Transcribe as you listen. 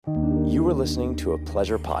You are listening to a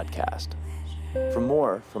Pleasure Podcast. For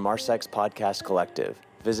more from our Sex Podcast Collective,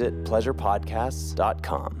 visit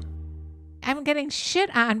pleasurepodcasts.com. I'm getting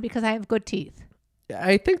shit on because I have good teeth.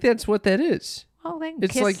 I think that's what that is. Oh, then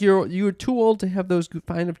It's kiss. like you're too old to have those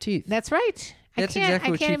kind of teeth. That's right. That's I can't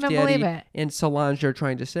exactly what even Chief believe Daddy it. and Solange are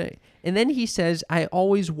trying to say. And then he says, I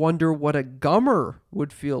always wonder what a gummer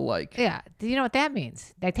would feel like. Yeah. Do you know what that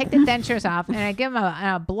means? I take the dentures off and I give him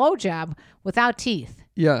a blowjob without teeth.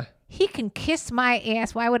 Yeah. He can kiss my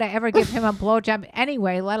ass. Why would I ever give him a blowjob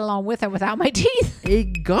anyway, let alone with or without my teeth? A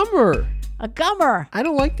gummer. A gummer. I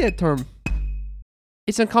don't like that term.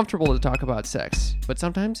 It's uncomfortable to talk about sex, but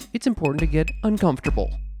sometimes it's important to get uncomfortable.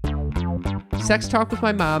 Sex Talk with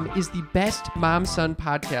My Mom is the best mom-son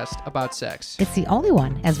podcast about sex. It's the only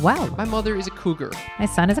one as well. My mother is a cougar. My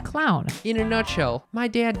son is a clown. In a nutshell, my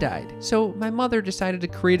dad died, so my mother decided to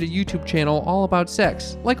create a YouTube channel all about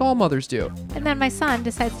sex, like all mothers do. And then my son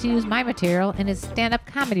decides to use my material in his stand-up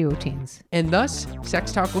comedy routines. And thus,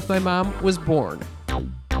 Sex Talk with My Mom was born.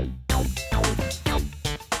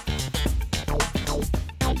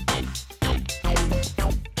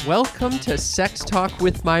 Welcome to Sex Talk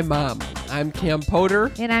with My Mom. I'm Cam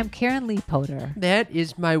Potter. And I'm Karen Lee Potter. That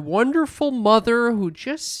is my wonderful mother who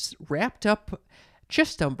just wrapped up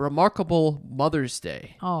just a remarkable Mother's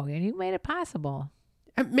Day. Oh, and you made it possible.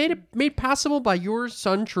 Made possible by your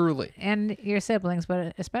son truly. And your siblings,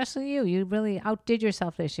 but especially you. You really outdid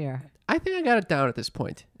yourself this year. I think I got it down at this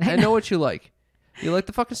point. I know what you like. You like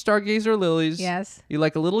the fucking Stargazer lilies. Yes. You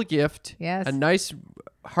like a little gift. Yes. A nice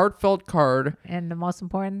heartfelt card. And the most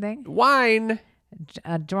important thing, Wine.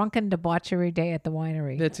 a drunken debauchery day at the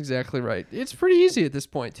winery. That's exactly right. It's pretty easy at this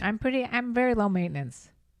point. I'm very low maintenance.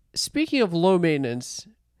 Speaking of low maintenance,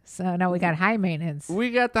 So now we got high maintenance.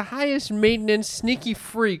 we got the highest maintenance sneaky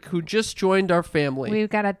freak who just joined our family. We've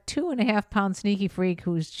got a 2.5 pound sneaky freak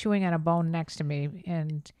who's chewing on a bone next to me,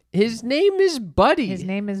 and His name is Buddy. his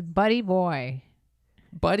name is Buddy Boy.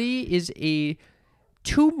 Buddy is a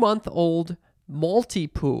 2-month-old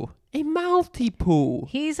Maltipoo. A Maltipoo.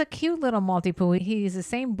 He's a cute little Maltipoo. He's the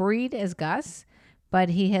same breed as Gus, but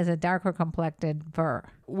he has a darker complected fur.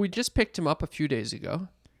 We just picked him up a few days ago.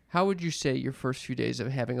 How would you say your first few days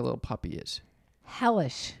of having a little puppy is?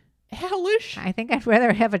 Hellish. Hellish. I think I'd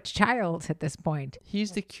rather have a child at this point.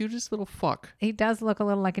 He's the cutest little fuck. He does look a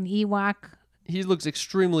little like an Ewok. He looks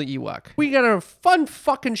extremely Ewok. We got a fun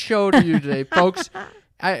fucking show to you today, folks.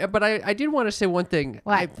 But I did want to say one thing.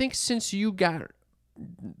 What? I think since you got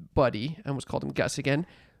Buddy, I almost called him Gus again.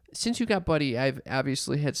 Since you got Buddy, I've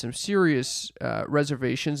obviously had some serious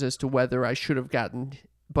reservations as to whether I should have gotten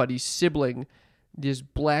Buddy's sibling, this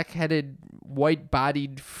black-headed,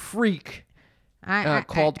 white-bodied freak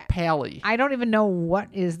called Pally. I don't even know what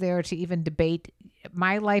is there to even debate.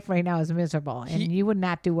 My life right now is miserable, and you would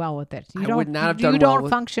not do well with it. You would not have done You well don't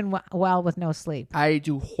with- function well with no sleep. I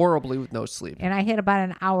do horribly with no sleep. And I hit about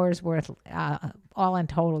an hour's worth all in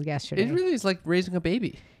total yesterday. It really is like raising a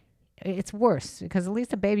baby. It's worse because at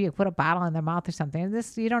least a baby, you put a bottle in their mouth or something.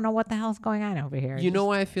 This, you don't know what the hell's going on over here. You know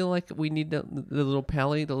why I feel like we need the little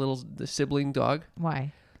Pally, the sibling dog?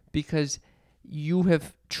 Why? Because you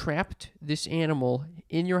have trapped this animal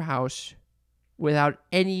in your house without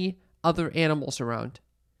any other animals around.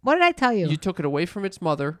 What did I tell you? You took it away from its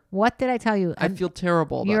mother. What did I tell you? I feel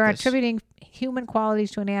terrible about You're this. attributing human qualities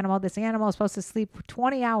to an animal. This animal is supposed to sleep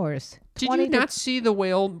 20 hours. Did 20 you not see the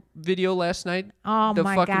whale video last night? Oh The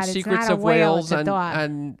my fucking God! It's Secrets not a of whale. Whales It's a dog.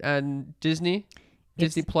 on Disney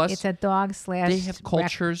It's- Plus. It's a dog slash. They have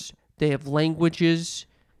cultures. They have languages.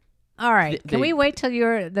 All right. Can they- we wait till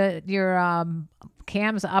your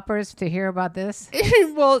Cam's uppers to hear about this?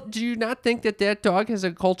 Well, do you not think that dog has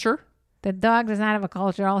a culture? The dog does not have a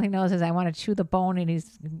culture. All he knows is I want to chew the bone, and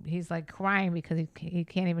he's like crying because he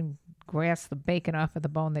can't even grasp the bacon off of the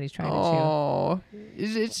bone that he's trying to Oh,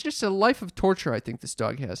 it's just a life of torture. I think this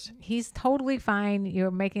dog has. chew. He's totally fine.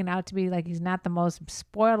 You're making it out to be like he's not the most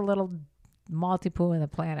spoiled little Maltipoo on the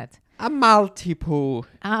planet. A Maltipoo.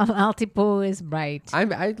 Maltipoo is right.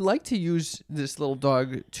 I'd like to use this little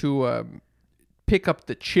dog to pick up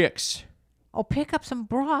the chicks, Oh, pick up some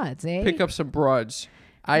broads, eh? pick up some broads.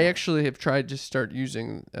 I actually have tried to start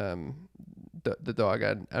using the dog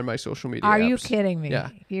on my social media Are apps. you kidding me? Yeah.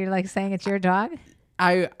 You're like saying it's your dog?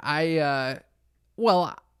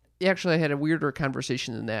 Well, actually, I had a weirder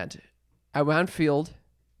conversation than that. I went on Field,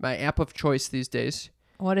 my app of choice these days.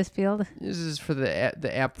 What is Field? This is for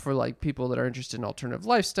the app for like people that are interested in alternative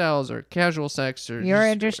lifestyles or casual sex or. You're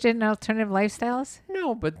just- interested in alternative lifestyles?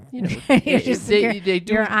 No, but you know, You're they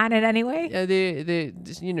do. You're on it anyway? Yeah, they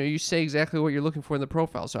you know, you say exactly what you're looking for in the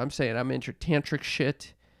profile. So I'm saying I'm into tantric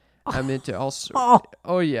shit. I'm into also. Oh.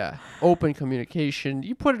 Oh yeah, open communication.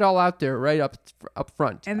 You put it all out there right up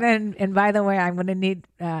front. And by the way, I'm going to need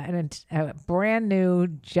a brand new,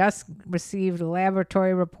 just received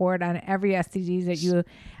laboratory report on every STDs that you.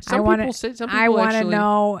 Some people I want to actually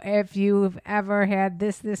know if you've ever had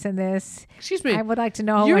this, and this. Excuse me. I would like to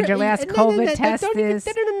know when your last COVID test is.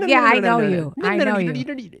 Yeah, I know you. I know you.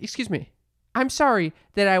 Excuse me. I'm sorry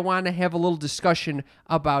that I want to have a little discussion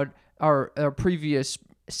about our previous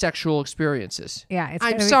sexual experiences. Yeah,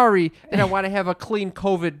 I'm sorry that I want to have a clean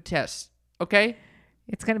COVID test. Okay.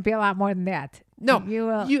 It's going to be a lot more than that. No, you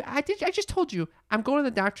will. I just told you I'm going to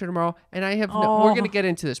the doctor tomorrow, and I have. We're going to get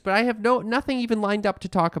into this, but I have nothing even lined up to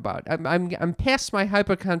talk about. I'm past my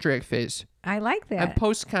hypochondriac phase. I like that. I'm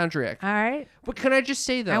post-chondriac. All right. But can I just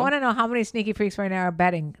say though? I want to know how many sneaky freaks right now are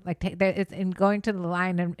betting. Like it's in going to the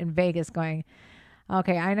line in Vegas, going,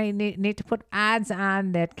 okay, I need to put odds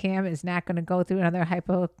on that Cam is not going to go through another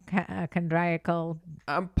hypochondriacal.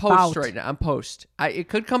 I'm post bout. right now. I'm post. It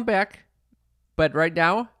could come back, but right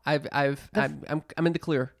now I'm in the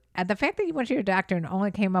clear. And the fact that you went to your doctor and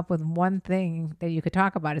only came up with one thing that you could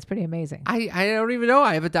talk about is pretty amazing. I don't even know.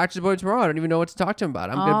 I have a doctor's appointment tomorrow. I don't even know what to talk to him about.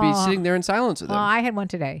 I'm going to be sitting there in silence with him. Well, I had one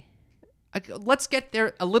today. Let's get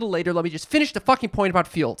there a little later. Let me just finish the fucking point about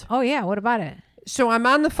field. Oh yeah, what about it? So I'm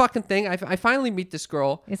on the fucking thing. I finally meet this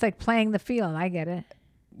girl. It's like playing the field. I get it.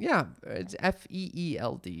 Yeah, it's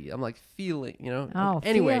FEELD. I'm like feeling, you know. Oh,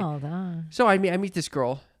 anyway. field. Oh. So I meet this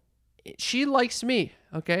girl. She likes me.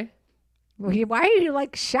 Okay. Well, why are you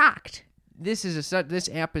like shocked? This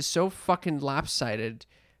app is so fucking lopsided.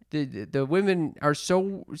 The women are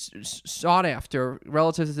so sought after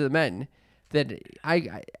relative to the men that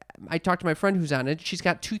I talked to my friend who's on it. She's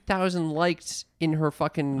got 2,000 likes in her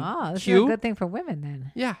fucking Oh, this queue. is a good thing for women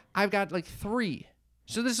then. Yeah, I've got like 3.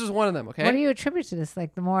 So this is one of them. Okay. What do you attribute to this?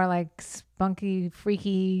 Like the more like spunky,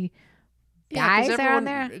 freaky 'cause guys are on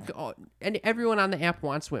there? And everyone on the app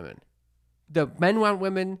wants women. The men want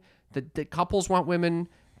women. The couples want women.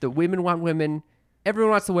 The women want women.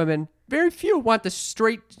 Everyone wants the women. Very few want the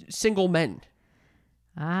straight single men.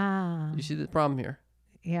 Ah. You see the problem here?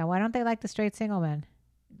 Yeah, why don't they like the straight single men?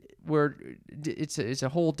 Where it's a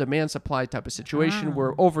whole demand supply type of situation. Ah.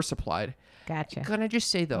 We're oversupplied. Gotcha. Can I just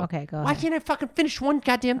say though? Okay, go Why ahead. can't I fucking finish one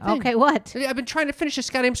goddamn thing? Okay, what? I've been trying to finish this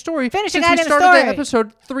goddamn story Finish the since we goddamn started story. the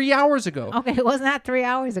episode 3 hours ago. Okay, it was not 3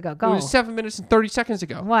 hours ago. It Go. was 7 minutes and 30 seconds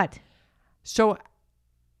ago. What? So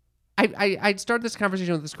I started this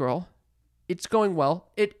conversation with this girl. It's going well.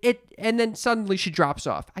 And then suddenly she drops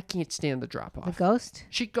off. I can't stand the drop The off. ghost?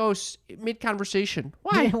 She goes mid conversation.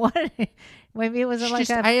 Why? What? Maybe it was like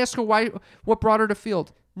a. I asked her what brought her to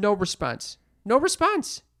field. No response. No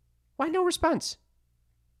response. Why no response?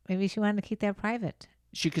 Maybe she wanted to keep that private.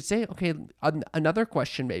 She could say, okay, another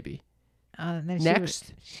question maybe. Then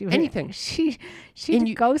Next. She Anything. She And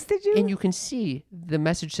you- ghosted you? And you can see the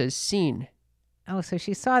message says seen. Oh, so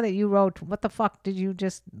she saw that you wrote, what the fuck did you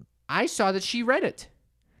just. I saw that she read it.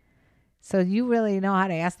 So you really know how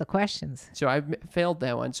to ask the questions. So I failed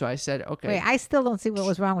that one. So I said, okay. Wait, I still don't see what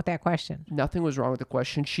was wrong with that question. Nothing was wrong with the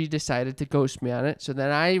question. She decided to ghost me on it. So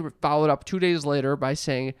then I followed up 2 days later by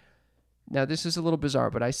saying, now this is a little bizarre,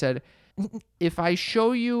 but I said, if I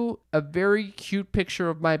show you a very cute picture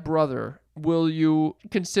of my brother, will you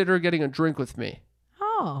consider getting a drink with me?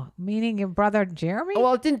 Oh, meaning your brother Jeremy?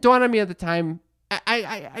 Well, it didn't dawn on me at the time.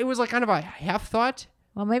 I was like kind of a half thought.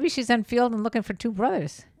 Well, maybe she's on field and looking for 2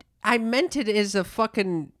 brothers. I meant it as a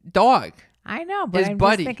fucking dog. I know, but His I'm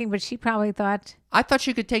buddy. just thinking, but she probably thought, I thought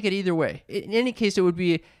she could take it either way. In any case, it would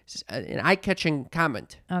be an eye-catching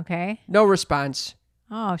comment. okay. No response.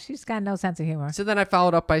 Oh, she's got no sense of humor. So then I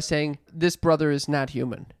followed up by saying, this brother is not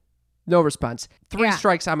human. No response. 3 Yeah.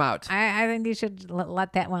 strikes, I'm out. I think you should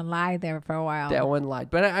let that one lie there for a while. That one lied.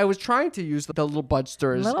 But I was trying to use the little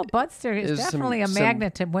Budster as Little Budster is is definitely some a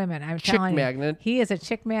magnet to women. I'm chick telling you. magnet. He is a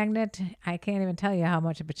chick magnet. I can't even tell you how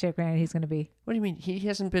much of a chick magnet he's going to be. What do you mean? He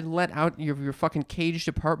hasn't been let out of your fucking caged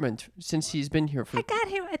apartment since he's been here for... I got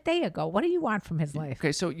him a day ago. What do you want from his life?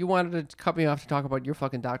 Okay, so you wanted to cut me off to talk about your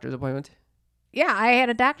fucking doctor's appointment? Yeah, I had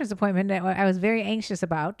a doctor's appointment that I was very anxious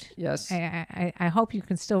about. Yes. I hope you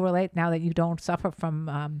can still relate now that you don't suffer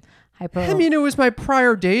from hypo. I mean, it was my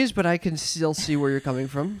prior days, but I can still see where you're coming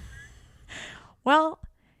from. Well,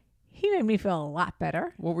 he made me feel a lot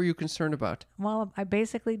better. What were you concerned about? Well, I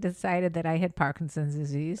basically decided that I had Parkinson's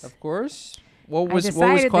disease. Of course. What I was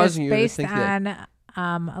decided causing this you to based think that?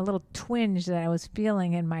 on a little twinge that I was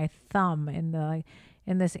feeling in my thumb,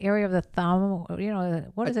 in this area of the thumb. You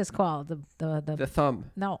know, what is this called? The thumb.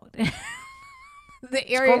 No, the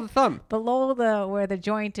It's area called the thumb. below where the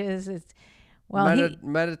joint is. It's Well,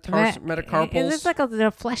 metacarpals. It's like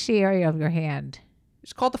the fleshy area of your hand.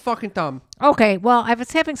 It's called the fucking thumb. Okay, well, I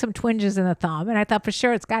was having some twinges in the thumb, and I thought for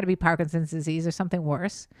sure it's got to be Parkinson's disease or something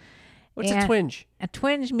worse. What's a twinge? A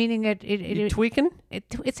twinge meaning You tweaking? It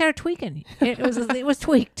started tweaking. It was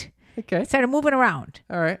tweaked. Okay. It started moving around.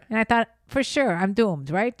 All right. And I thought, for sure, I'm doomed,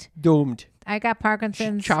 right? Doomed. I got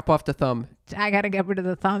Parkinson's. Chop off the thumb. I got to get rid of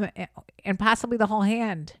the thumb and possibly the whole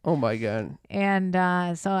hand. Oh, my God. And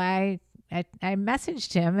so I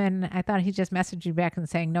messaged him, and I thought he just messaged you back and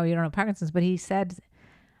saying, no, you don't have Parkinson's. But he said,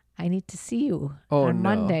 I need to see you on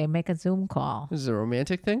Monday. Make a Zoom call. This is a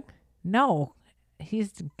romantic thing? No.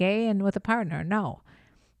 He's gay and with a partner. No.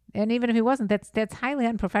 And even if he wasn't, that's highly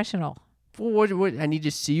unprofessional. What? I need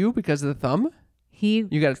to see you because of the thumb?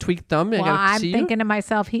 You got a tweaked thumb and I got to see you? I'm thinking to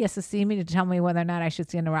myself, he has to see me to tell me whether or not I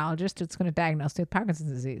should see a neurologist who's going to diagnose me with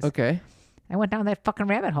Parkinson's disease. Okay. I went down that fucking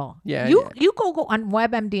rabbit hole. Yeah. You go on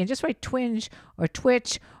WebMD and just write twinge or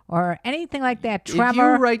twitch or anything like that. Tremor. If you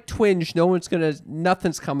write twinge,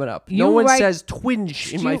 nothing's coming up. No one says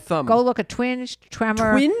twinge in my thumb. Go look at twinge,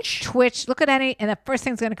 tremor, twitch. Look at any, and the first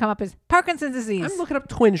thing's going to come up is Parkinson's disease. I'm looking up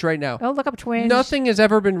twinge right now. Go look up twinge. Nothing has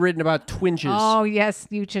ever been written about twinges. Oh, yes.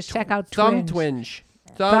 You just check out thumb twinge.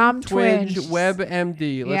 Thumb twinge,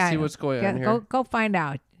 WebMD. Let's see what's going on here. Go find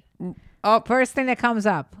out. Up. First thing that comes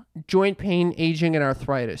up. Joint pain, aging, and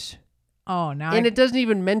arthritis. Oh, now. And it doesn't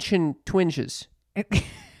even mention twinges.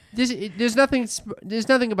 There's nothing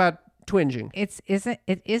about twinging. It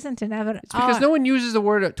isn't an evidence. It's because no one uses the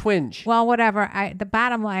word twinge. Well, whatever. The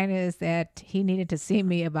bottom line is that he needed to see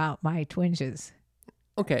me about my twinges.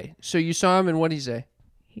 Okay, so you saw him, and what did he say?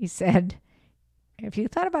 He said, if you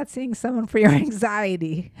thought about seeing someone for your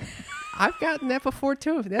anxiety. I've gotten that before,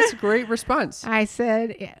 too. That's a great response. I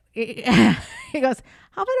said, he goes,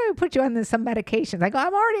 how about I put you on some medications? I go,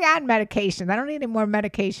 I'm already on medications. I don't need any more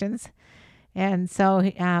medications. And so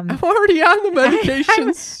I'm already on the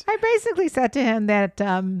medications. I basically said to him that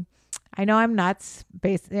I know I'm nuts.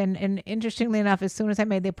 And interestingly enough, as soon as I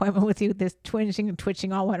made the appointment with you, this twinging and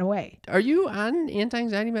twitching all went away. Are you on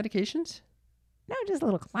anti-anxiety medications? No, just a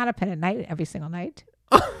little Klonopin at night, every single night.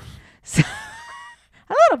 So,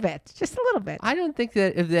 a little bit, just a little bit. I don't think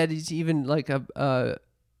that if that is even like a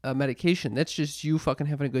medication. That's just you fucking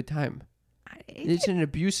having a good time. It's an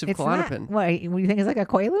abusive Klonopin. What do you think it's like a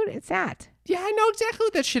Quaalude? It's not. Yeah, I know exactly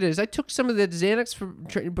what that shit is. I took some of the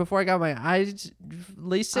Xanax before I got my eyes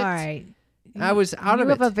LASIK. All right. I was out of it. You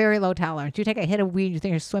have a very low tolerance. You take a hit of weed, you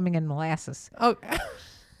think you're swimming in molasses. Oh,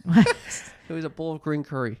 it was a bowl of green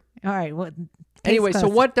curry. All right. Well, anyway, so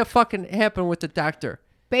what the fucking happened with the doctor?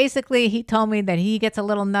 Basically, he told me that he gets a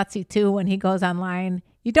little nutsy too when he goes online.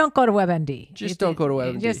 You don't go to WebMD. Don't go to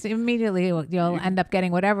WebMD. Just immediately you'll end up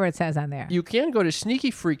getting whatever it says on there. You can go to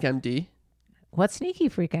Sneaky Freak MD. What's Sneaky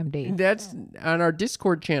Freak MD? That's on our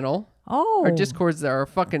Discord channel. Oh. Our Discord's our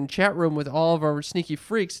fucking chat room with all of our sneaky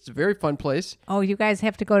freaks. It's a very fun place. Oh, you guys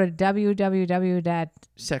have to go to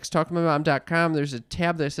sextalkmymom.com. There's a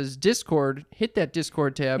tab that says Discord. Hit that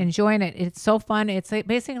Discord tab. And join it. It's so fun. It's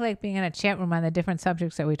basically like being in a chat room on the different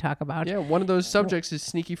subjects that we talk about. Yeah, one of those subjects is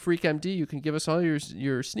Sneaky Freak MD. You can give us all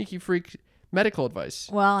your sneaky freak medical advice.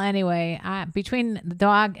 Well, anyway, between the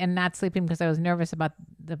dog and not sleeping because I was nervous about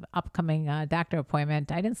the upcoming doctor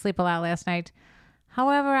appointment, I didn't sleep a lot last night.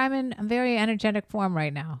 However, I'm in a very energetic form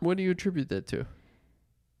right now. What do you attribute that to?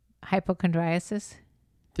 Hypochondriasis.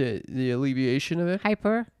 The alleviation of it?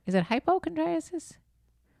 Is it hypochondriasis?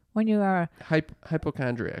 When you are...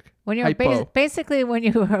 Hypochondriac. When you're basically when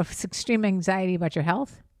you have extreme anxiety about your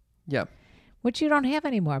health. Yeah. Which you don't have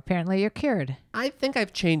anymore, apparently. You're cured. I think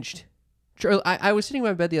I've changed. I was sitting in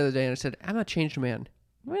my bed the other day and I said, I'm a changed man.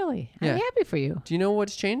 Really? Yeah. I'm happy for you. Do you know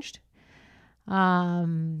what's changed?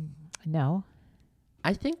 No.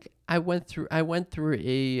 I think I went through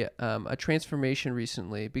a transformation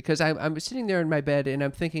recently because I'm sitting there in my bed and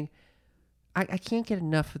I'm thinking, I can't get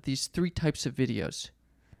enough of these 3 types of videos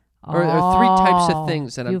or 3 types of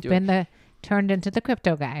things that I'm doing. You've been turned into the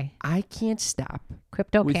crypto guy. I can't stop with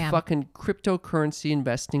CryptoCam. fucking cryptocurrency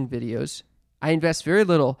investing videos. I invest very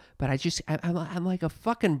little, but I'm like a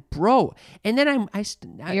fucking bro. And then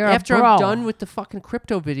after I'm done with the fucking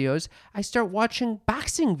crypto videos, I start watching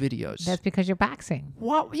boxing videos. That's because you're boxing.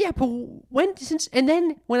 Well, yeah, but when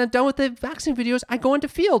I'm done with the boxing videos, I go into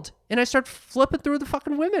field and I start flipping through the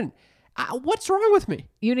fucking women. What's wrong with me?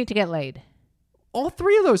 You need to get laid. All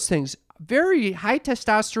 3 of those things, very high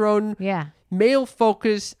testosterone. Yeah. Male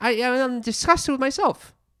focus. I'm disgusted with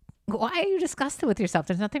myself. Why are you disgusted with yourself?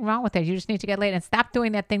 There's nothing wrong with that. You just need to get laid and stop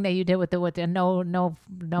doing that thing that you did with the no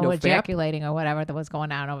ejaculating or whatever that was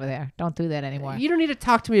going on over there. Don't do that anymore. You don't need to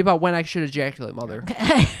talk to me about when I should ejaculate, mother.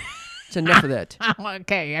 It's enough of that.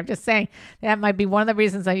 Okay, I'm just saying that might be one of the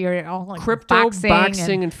reasons that you're all like Crypto,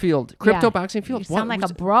 boxing, and field. Crypto, Yeah. boxing, field. You sound What like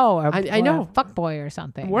was a bro or, I or know. a fuckboy or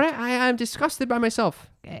something. What I'm disgusted by myself.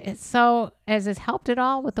 So has this helped at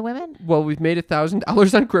all with the women? Well, we've made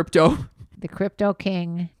 $1,000 on crypto. The crypto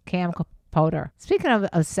king, Cam Capote. Speaking of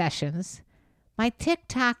obsessions, my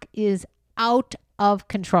TikTok is out of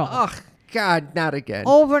control. Ugh, God, not again.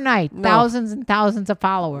 Overnight, No. thousands and thousands of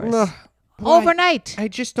followers. Ugh. Overnight. I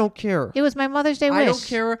just don't care. It was my Mother's Day wish. I don't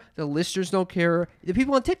care. The listeners don't care. The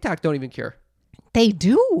people on TikTok don't even care. They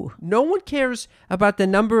do. No one cares about the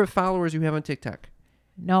number of followers you have on TikTok.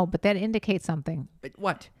 No, but that indicates something. But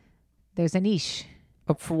what? There's a niche.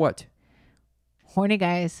 For what? Horny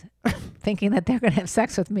guys thinking that they're going to have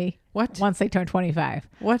sex with me What? once they turn 25.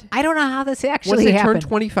 What? I don't know how this Once actually they happened. turn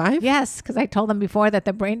 25? Yes, because I told them before that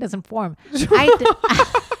the brain doesn't form.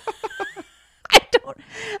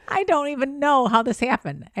 I don't even know how this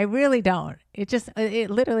happened. I really don't. It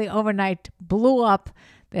literally overnight blew up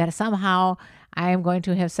that somehow I am going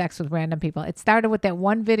to have sex with random people. It started with that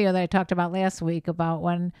one video that I talked about last week about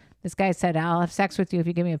when this guy said, "I'll have sex with you if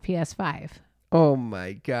you give me a PS5." Oh,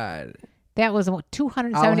 my God. That was I'll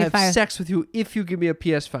 275. have sex with you if you give me a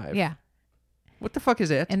PS5. Yeah. What the fuck is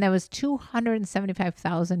that? And there was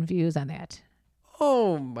 275,000 views on that.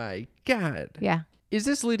 Oh, my God. Yeah. Is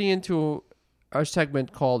this leading into our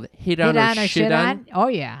segment called Hit On Hit or on Shit On? Oh,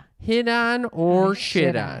 yeah. Hit on or shit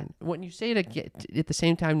Shit on. on. When you say it at the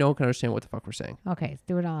same time, no one can understand what the fuck we're saying. Okay,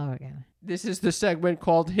 do it all over again. This is the segment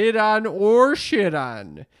called Hit On or Shit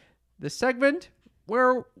On. The segment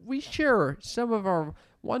where we share some of our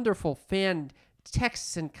wonderful fan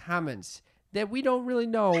texts and comments that we don't really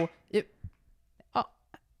know.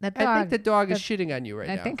 That I dog, think the dog is shitting on you right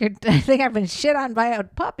I now. think I've been shit on by a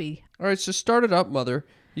puppy. All right, so start it up, mother.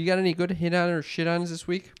 You got any good hit on or shit ons this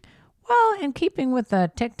week? Well, in keeping with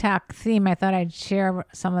the TikTok theme, I thought I'd share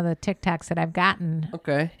some of the TikToks that I've gotten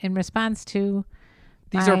Okay. in response to.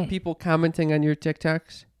 These are people commenting on your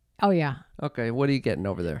TikToks? Oh, yeah. Okay, what are you getting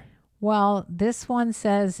over there? Well, this one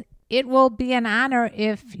says, "It will be an honor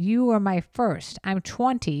if you were my first. I'm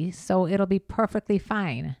 20, so it'll be perfectly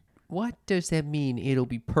fine." What does that mean? It'll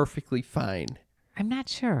be perfectly fine. I'm not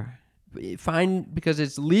sure. Fine because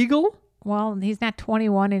it's legal? Well, he's not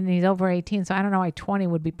 21 and he's over 18, so I don't know why 20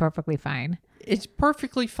 would be perfectly fine. It's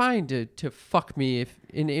perfectly fine to fuck me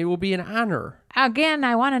and it will be an honor. Again,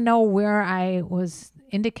 I want to know where I was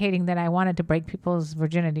indicating that I wanted to break people's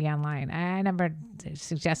virginity online. I never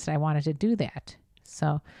suggested I wanted to do that.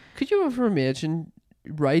 So, Could you ever imagine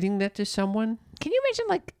writing that to someone? can you imagine,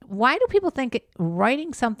 like, why do people think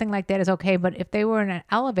writing something like that is okay, but if they were in an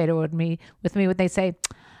elevator with me, would they say,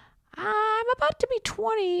 "I'm about to be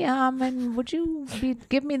 20, and would you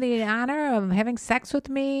give me the honor of having sex with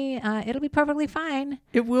me? It'll be perfectly fine."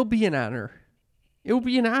 It will be an honor. It will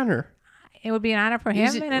be an honor. It would be an honor for him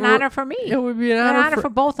Is it- and an or- honor for me. It would be an An honor, honor for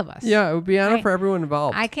both of us. Yeah, it would be an honor I- for everyone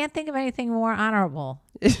involved. I can't think of anything more honorable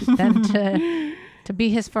than to be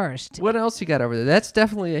his first. What else you got over there? That's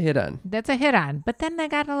definitely a hit on. That's a hit on. But then I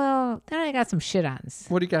got some shit ons.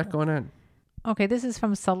 What do you got going on? Okay, this is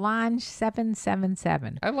from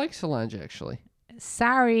Solange777. I like Solange, actually.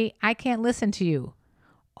 "Sorry, I can't listen to you.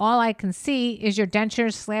 All I can see is your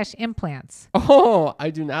dentures/implants." Oh,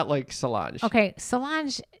 I do not like Solange. Okay,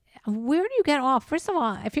 Solange, where do you get off? First of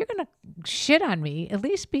all, if you're going to shit on me, at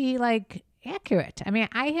least be like accurate. I mean,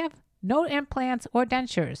 I have no implants or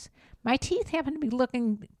dentures. My teeth happen to be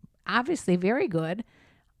looking obviously very good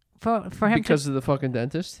for him Because of the fucking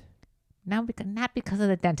dentist? not because of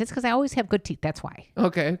the dentist, because I always have good teeth. That's why.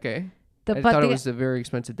 Okay. I thought it was a very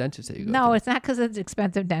expensive dentist that you go to. No, it's not because it's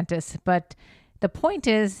expensive dentist. But the point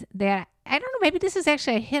is that, I don't know, maybe this is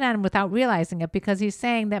actually a hit on without realizing it, because he's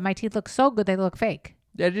saying that my teeth look so good they look fake.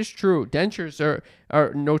 That is true. Dentures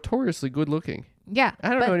are notoriously good looking. Yeah. I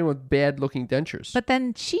don't know anyone with bad looking dentures. But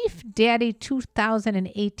then Chief Daddy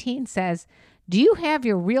 2018 says, "Do you have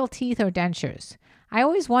your real teeth or dentures? I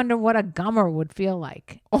always wonder what a gummer would feel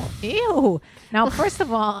like." Oh. Ew. Now, first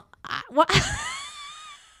of all,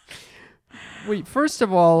 Wait, first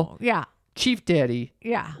of all, yeah. Chief Daddy,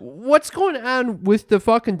 Yeah. what's going on with the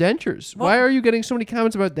fucking dentures? Why are you getting so many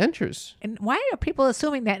comments about dentures? And why are people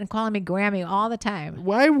assuming that and calling me Grammy all the time?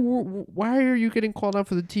 Why are you getting called out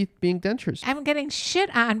for the teeth being dentures? I'm getting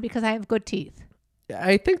shit on because I have good teeth.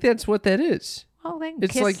 I think that's what that is. Well, then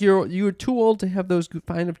It's kiss. like you're too old to have those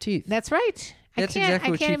fine of teeth. That's right. That's I can't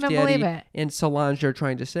exactly what Chief even Daddy believe it. and Solange are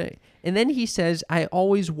trying to say. And then he says, "I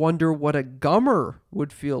always wonder what a gummer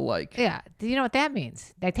would feel like." Yeah. Do you know what that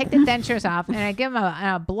means? I take the dentures off and I give him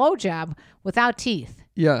a blowjob without teeth.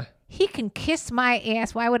 Yeah. He can kiss my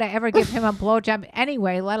ass. Why would I ever give him a blowjob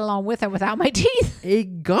anyway, let alone with or without my teeth? A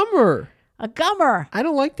gummer. A gummer. I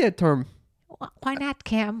don't like that term. Why not,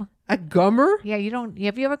 Cam? A gummer? Yeah, you don't.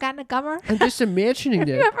 Have you ever gotten a gummer? I'm just imagining Have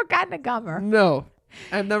you that. ever gotten a gummer? No,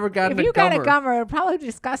 I've never gotten If a you gummer. got a gummer, it'd probably be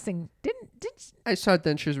disgusting. Didn't I saw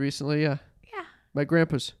dentures recently. Yeah, yeah, my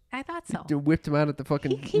grandpa's. I thought so. They whipped him out at the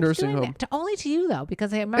fucking He keeps nursing doing home. that. Only to you though,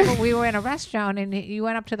 because I remember we were in a restaurant and you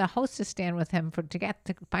went up to the hostess stand with him to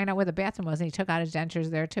find out where the bathroom was, and he took out his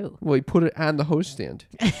dentures there too. Well, he put it on the host stand.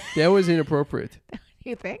 That was inappropriate.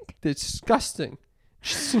 You think? Disgusting.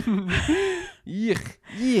 Yuck.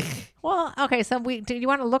 Yuck. Well, okay. So do you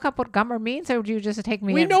want to look up what gummer means, or do you just take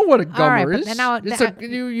me? We in? know what a All right, gummer but is. then now-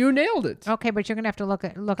 You nailed it. Okay, but you're gonna have to look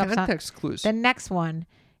up some, Context clues. the next one.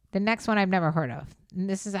 The next one I've never heard of. And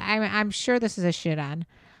this is I'm sure this is a shit on.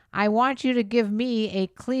 I want you to give me a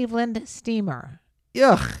Cleveland steamer.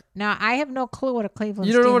 Yuck. Now I have no clue what a Cleveland.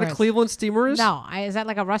 You don't know what a steamer is. Cleveland steamer is? No, is that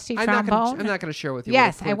like a rusty I'm trombone? not going to share with you.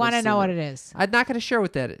 Yes, what a I want to Cleveland know what steamer- it is. I'm not going to share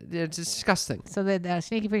with that. It's disgusting. So the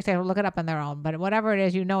sneaky freaks they will look it up on their own. But whatever it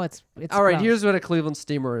is, you know it's All right, gross. here's what a Cleveland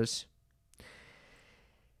steamer is.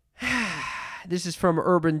 This is from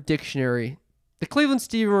Urban Dictionary. The Cleveland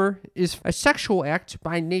steamer is a sexual act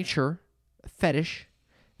by nature, a fetish.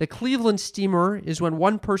 The Cleveland steamer is when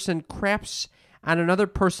one person craps on another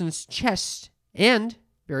person's chest and,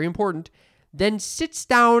 very important, then sits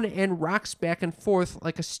down and rocks back and forth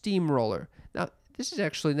like a steamroller. Now, this is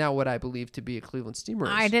actually not what I believe to be a Cleveland steamer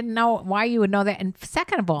is. I didn't know why you would know that. And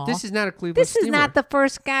second of all, This is not a Cleveland this steamer. is not the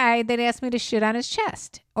first guy that asked me to shit on his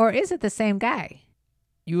chest. Or is it the same guy?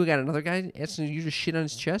 You got another guy asking you to shit on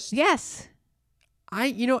his chest? Yes.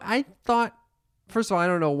 I thought, first of all, I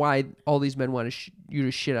don't know why all these men want you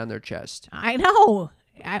to shit on their chest. I know.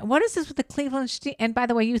 What is this with the Cleveland? And by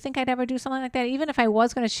the way, you think I'd ever do something like that? Even if I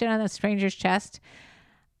was going to shit on a stranger's chest,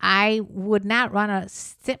 I would not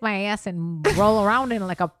sit my ass and roll around in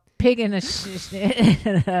like a pig in a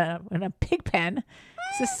pig pen.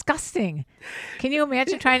 It's disgusting. Can you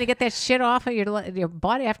imagine trying to get that shit off of your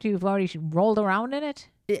body after you've already rolled around in it?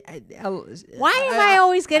 Why am I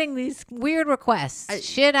always getting these weird requests?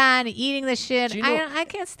 Shit on, eating the shit. Do you know- I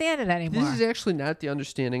can't stand it anymore. This is actually not the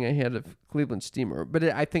understanding I had of Cleveland steamer, but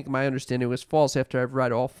I think my understanding was false after I've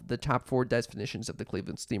read off the top 4 definitions of the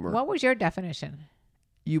Cleveland steamer. What was your definition?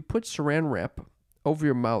 You put saran wrap over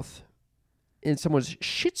your mouth and someone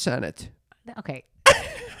shits on it. Okay.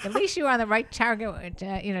 At least you were on the right target.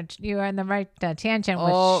 You were on the right tangent with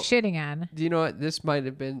Oh. shitting on. Do you know what? This might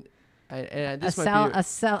have been... this a might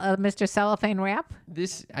be... Mr. Cellophane wrap?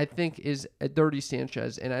 This, I think, is a Dirty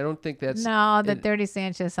Sanchez, and I don't think that's... No, the and- Dirty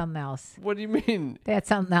Sanchez is something else. What do you mean? That's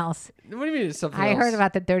something else. What do you mean it's something I else? heard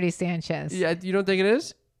about the Dirty Sanchez. Yeah, you don't think it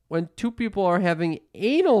is? When 2 people are having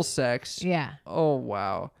anal sex. Yeah. Oh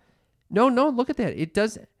wow. No, look at that. It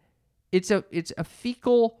does. It's a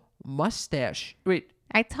fecal mustache. Wait,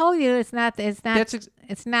 I told you it's not. It's not. That's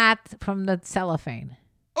It's not from the cellophane.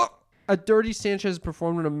 a Dirty Sanchez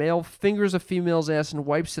performed when a male fingers a female's ass and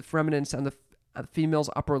wipes the remnants on the female's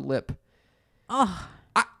upper lip. Oh.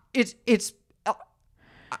 It's.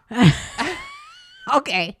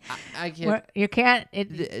 Okay. I can't. You can't.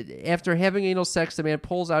 After having anal sex, the man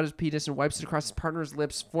pulls out his penis and wipes it across his partner's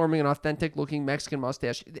lips, forming an authentic-looking Mexican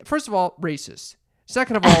mustache. First of all, racist.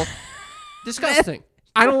 Second of all, disgusting.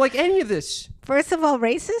 I don't like any of this. First of all,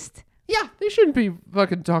 racist. Yeah, they shouldn't be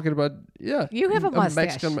fucking talking about. Yeah, You have a mustache.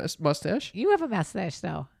 Mexican mustache. You have a mustache,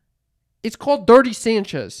 though. It's called Dirty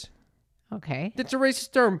Sanchez. Okay. It's a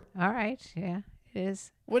racist term. All right. Yeah, it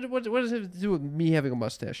is. What does it have to do with me having a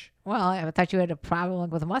mustache? Well, I thought you had a problem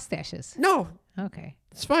with mustaches. No, Okay.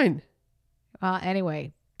 it's fine. Well,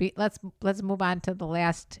 anyway, let's move on to the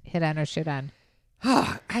last hit on or shit on.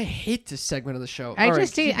 I hate this segment of the show. All right,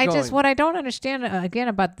 keep going. What I don't understand again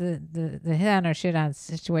about the hit on or shit on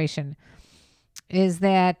situation is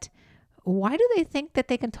that why do they think that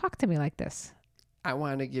they can talk to me like this? I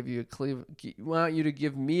want to give you want you to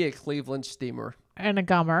give me a Cleveland steamer And a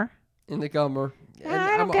gummer. in the gummer. And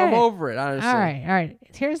I don't I'm get it. over it, honestly. All right.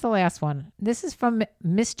 Here's the last one. This is from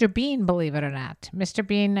Mr. Bean, believe it or not. Mr.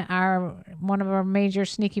 Bean, one of our major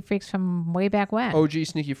sneaky freaks from way back when. OG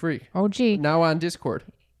Sneaky Freak. OG. Now on Discord.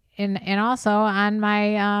 And also on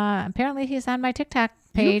my, apparently he's on my TikTok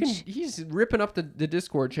page. He's ripping up the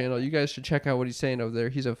Discord channel. You guys should check out what he's saying over there.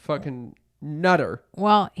 He's a fucking nutter.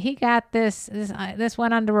 Well, he got this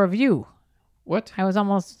went under review. What? I was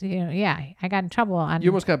almost, I got in trouble on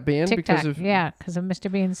You almost got banned TikTok. because of because of Mr.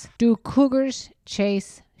 Bean's. Do cougars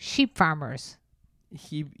chase sheep farmers?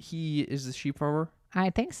 he is the sheep farmer.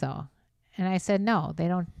 I think so. And I said no, they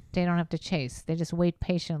don't have to chase. They just wait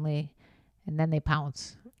patiently, and then they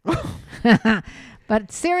pounce.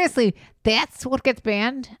 But seriously, that's what gets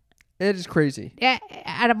banned. It is crazy. Yeah,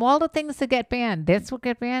 out of all the things that get banned, that's what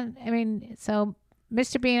get banned. I mean, so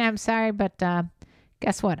Mr. Bean, I'm sorry, but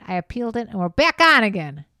guess what? I appealed it, and we're back on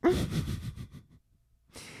again.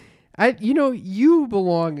 You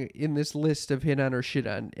belong in this list of hit on or shit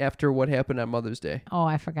on after what happened on Mother's Day. Oh,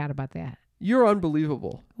 I forgot about that. You're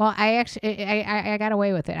unbelievable. Well, I got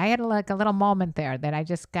away with it. I had a little moment there that I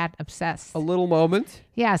just got obsessed. A little moment.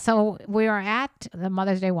 Yeah, so we are at the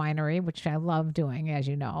Mother's Day Winery, which I love doing, as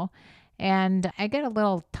you know, and I get a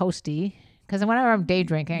little toasty because whenever I'm day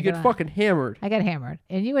drinking, You get fucking hammered. I get hammered,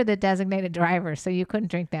 and you were the designated driver, so you couldn't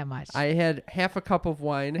drink that much. I had half a cup of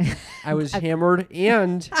wine. I was hammered,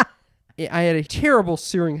 and I had a terrible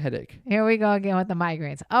searing headache. Here we go again with the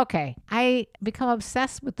migraines. Okay, I become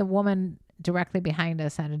obsessed with the woman directly behind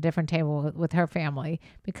us on a different table with her family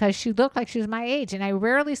because she looked like she was my age, and I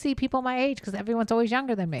rarely see people my age because everyone's always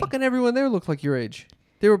younger than me. Fucking everyone there looked like your age.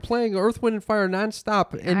 They were playing Earth, Wind, and Fire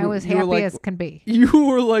nonstop. And I was you were happy like, as can be. You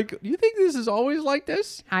were like, you think this is always like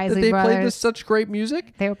this? Isley that they played Brothers. this such great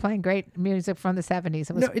music? They were playing great music from the 70s.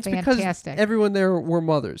 It was No, it's because fantastic. everyone there were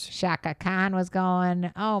mothers. Shaka Khan was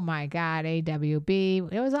going. Oh my God,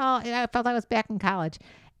 AWB. It was all, I felt I was back in college.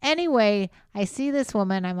 Anyway, I see this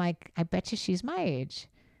woman. I'm like, I bet you she's my age.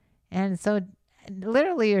 And so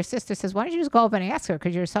literally your sister says, why don't you just go up and ask her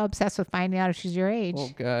because you're so obsessed with finding out if she's your age. Oh,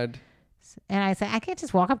 God. And I said, I can't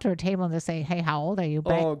just walk up to her table and just say, hey, how old are you?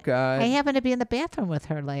 But Oh, God. I happen to be in the bathroom with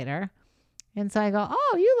her later. And so I go,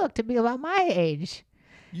 oh, you look to be about my age.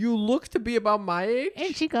 You look to be about my age?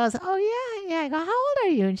 And she goes, oh, yeah. I go, how old are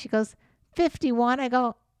you? And she goes, 51. I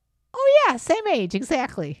go, oh, yeah, same age,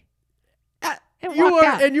 exactly. And walked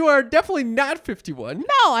out. And you are definitely not 51.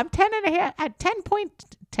 No, I'm 10 and a half, at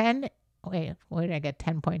 10.10. Wait, where did I get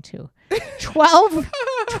 10.2?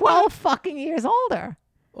 12 fucking years older.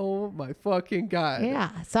 Oh, my fucking God.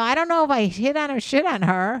 Yeah. So I don't know if I hit on or shit on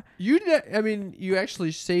her. You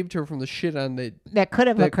actually saved her from the shit on That could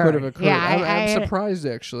have occurred. Yeah, I'm surprised,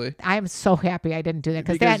 actually. I'm so happy I didn't do that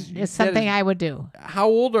because that is something I would do. How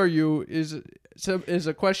old are you is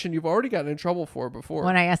a question you've already gotten in trouble for before.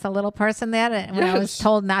 When I asked a little person that, when I was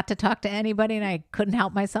told not to talk to anybody and I couldn't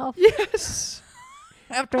help myself. Yes.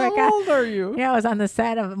 After How old are you? Yeah, I was on the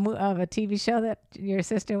set of a TV show that your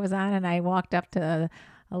sister was on, and I walked up to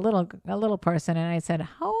a little person and I said,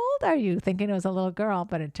 how old are you? Thinking it was a little girl,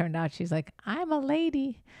 but it turned out she's like, I'm a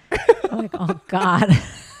lady. I'm like, oh God.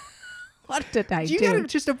 What did I do? You gotta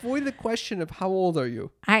just avoid the question of how old are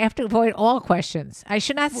you. I have to avoid all questions. I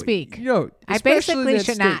should not speak. I basically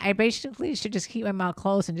should not. I basically should just keep my mouth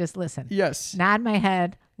closed and just listen. Yes. Nod my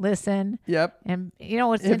head, listen. Yep. And you know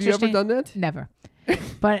what's Have interesting? you ever done that? Never.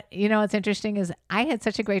 But you know what's interesting is I had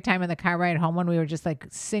such a great time in the car ride home when we were just like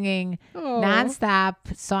singing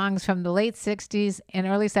nonstop songs from the late 60s and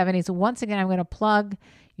early 70s. Once again, I'm going to plug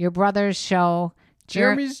your brother's show,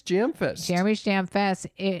 Jeremy's Jam Fest. Jeremy's Jam Fest.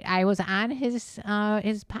 I was on his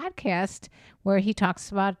podcast where he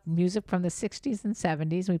talks about music from the 60s and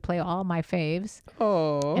 70s. We play all my faves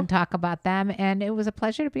and talk about them. And it was a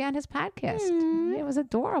pleasure to be on his podcast. It was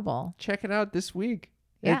adorable. Check it out this week.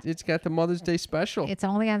 Yeah. It's got the Mother's Day special. It's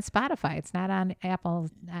only on Spotify. It's not on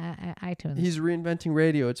Apple iTunes. He's reinventing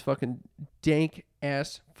radio. It's fucking dank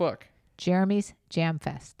ass fuck. Jeremy's Jam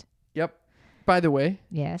Fest. Yep. By the way,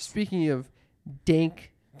 Yes. speaking of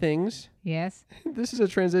dank things, Yes. this is a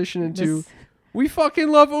transition into we fucking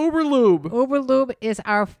love Uber Lube. Uber Lube is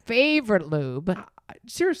our favorite lube.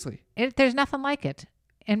 Seriously. There's nothing like it.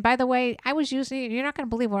 And by the way, I was using it. You're not going to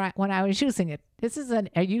believe when I was using it. This is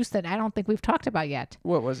a use that I don't think we've talked about yet.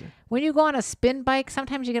 What was it? When you go on a spin bike,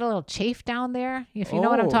 sometimes you get a little chafe down there. If you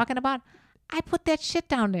know what I'm talking about. I put that shit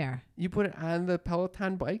down there. You put it on the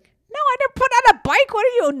Peloton bike? No, I didn't put it on a bike. What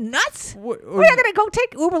are you, nuts? We're not going to go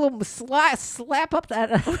take Uber Lube, slap up that.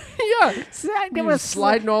 Yeah. You were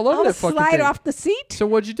sliding all over that fucking slide thing. off the seat. So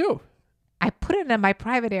what'd you do? I put it in my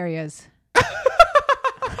private areas.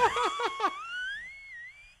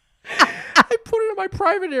 I put it in my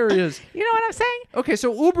private areas. You know what I'm saying? Okay,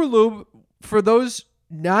 so Uber Lube, for those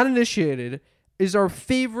non-initiated, is our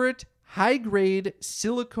favorite high-grade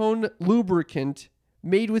silicone lubricant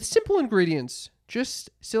made with simple ingredients. Just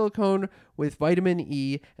silicone with vitamin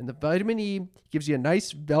E, and the vitamin E gives you a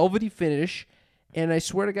nice velvety finish. And I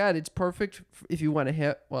swear to God, it's perfect if you want to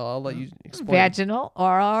have. Well, I'll let you explain. Vaginal,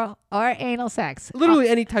 oral, or anal sex. Literally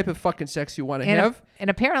any type of fucking sex you want to have. And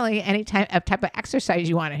apparently any type of exercise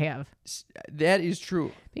you want to have. That is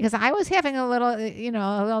true. Because I was having a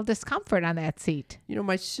little discomfort on that seat. You know,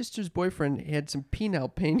 my sister's boyfriend had some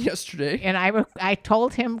penile pain yesterday. And I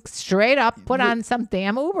told him straight up, put on some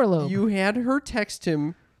damn Uber Lube. You had her text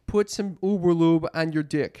him put some Uber Lube on your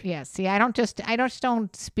dick. Yes. See, I don't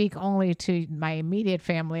speak only to my immediate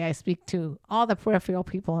family. I speak to all the peripheral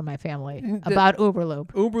people in my family about Uber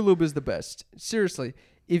Lube. Uber Lube is the best. Seriously.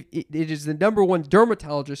 It is the number one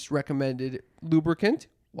dermatologist recommended lubricant.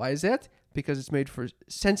 Why is that? Because it's made for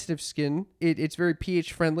sensitive skin. It's very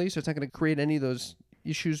pH friendly, so it's not going to create any of those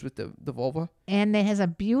issues with the vulva. And it has a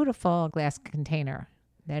beautiful glass container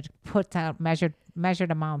that puts out measured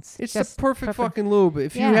amounts. It's Just the perfect fucking lube.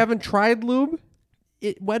 If Yeah. you haven't tried lube,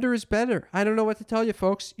 wetter is better. I don't know what to tell you,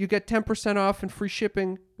 folks. You get 10% off and free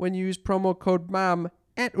shipping when you use promo code MOM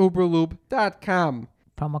at uberlube.com.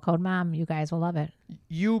 Promo code MOM. You guys will love it.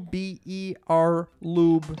 UBER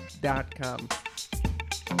lube.com.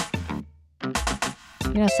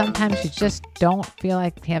 You know, sometimes you just don't feel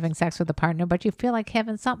like having sex with a partner, but you feel like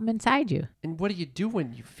having something inside you. And what do you do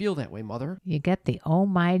when you feel that way, mother? You get the Oh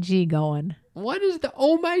My G going. What is the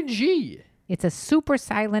Oh My G? It's a super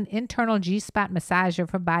silent internal G-spot massager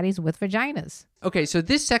for bodies with vaginas. Okay, so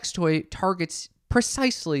this sex toy targets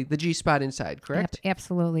precisely the G-spot inside, correct?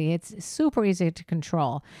 Absolutely. It's super easy to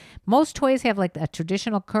control. Most toys have like a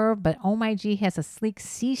traditional curve, but Oh My G has a sleek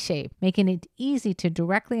C shape, making it easy to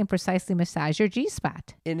directly and precisely massage your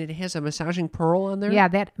G-spot. And it has a massaging pearl on there? Yeah,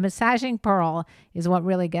 that massaging pearl is what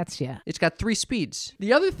really gets you. It's got 3 speeds.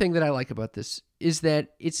 The other thing that I like about this is that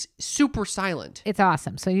it's super silent. It's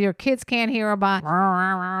awesome. So your kids can't hear about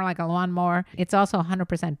like a lawnmower. It's also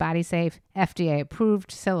 100% body safe, FDA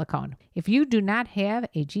approved silicone. If you do not have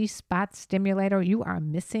a G-spot stimulator, you are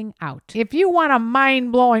missing out. If you want a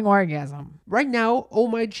mind-blowing orgasm. Right now, Oh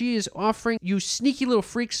My G is offering you sneaky little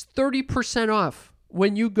freaks 30% off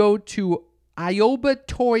when you go to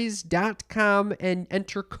iobatoys.com and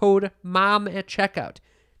enter code MOM at checkout.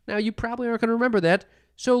 Now, you probably aren't going to remember that,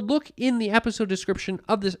 so look in the episode description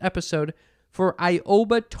of this episode for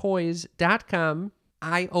iobatoys.com,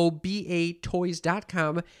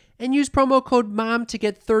 iobatoys.com, and use promo code MOM to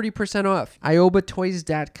get 30% off.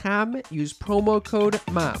 iobatoys.com, use promo code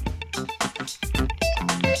MOM.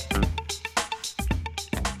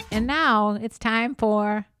 And now it's time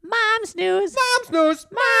for Mom's News. Mom's News!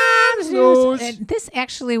 Mom's News! And this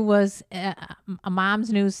actually was a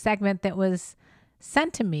Mom's News segment that was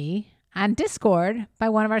sent to me on Discord by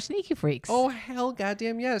one of our sneaky freaks. Oh, hell,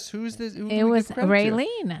 goddamn yes. Who's this? It was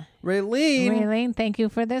Raylene. Raylene, thank you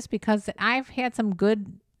for this because I've had some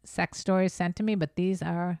good sex stories sent to me, but these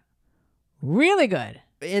are really good.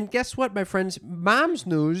 And guess what, my friends? Mom's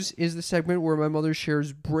News is the segment where my mother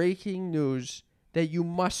shares breaking news that you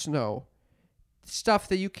must know. Stuff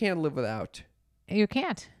that you can't live without. You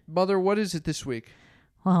can't. Mother, what is it this week?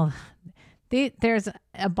 Well, there's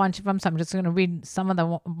a bunch of them, so I'm just going to read some of the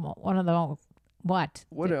one of the what?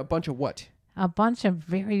 What a bunch of what? A bunch of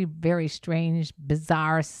very, very strange,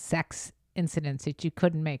 bizarre sex incidents that you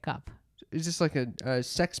couldn't make up. Is this like a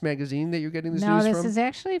sex magazine that you're getting this No, news this from? is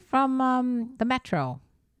actually from the Metro,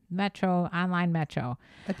 online Metro.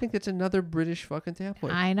 I think it's another British fucking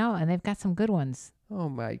tabloid. I know, and they've got some good ones. Oh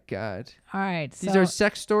my God. All right, These are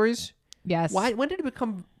sex stories? yes. Why? When did it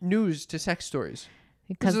become news to sex stories?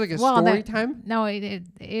 Because Is it like a story time? No, it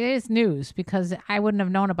is news because I wouldn't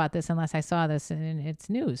have known about this unless I saw this, and it's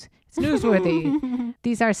news. It's newsworthy.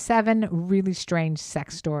 These are 7 really strange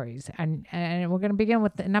sex stories, and we're going to begin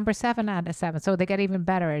with the number 7 out of 7. So they get even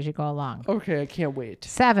better as you go along. Okay, I can't wait.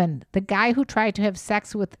 7. The guy who tried to have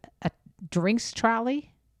sex with a drinks trolley.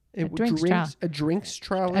 A drinks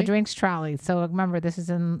trolley. A drinks trolley. So remember, this is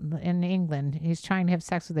in England. He's trying to have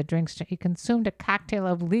sex with a drinks. He consumed a cocktail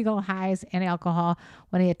of legal highs and alcohol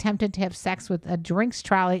when he attempted to have sex with a drinks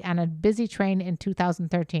trolley on a busy train in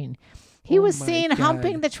 2013. He was seen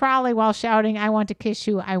humping the trolley while shouting, "I want to kiss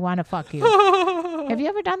you. I want to fuck you." Have you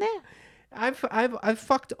ever done that? I've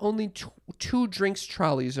fucked only 2 drinks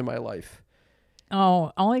trolleys in my life.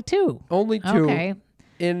 Oh, only 2. Only 2. Okay.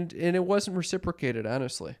 And it wasn't reciprocated,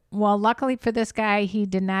 honestly. Well, luckily for this guy, he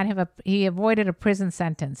did not have he avoided a prison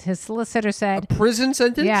sentence. His solicitor said, A prison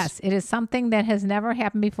sentence? yes, it is something that has never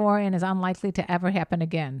happened before and is unlikely to ever happen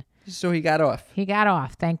again. So he got off. He got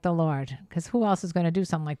off, thank the Lord, because who else is going to do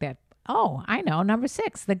something like that? Oh, I know. Number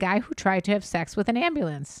 6, the guy who tried to have sex with an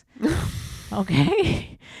ambulance.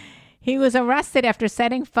 Okay. He was arrested after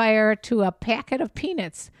setting fire to a packet of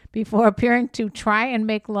peanuts before appearing to try and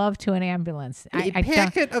make love to an ambulance. A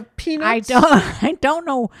packet of peanuts? I don't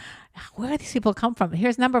know where these people come from.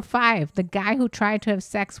 Here's number 5. The guy who tried to have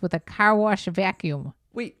sex with a car wash vacuum.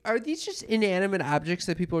 Wait, are these just inanimate objects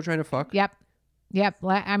that people are trying to fuck? Yep. Yep.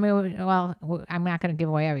 I'm not going to give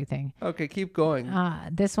away everything. Okay, keep going.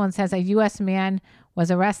 This one says a U.S. man was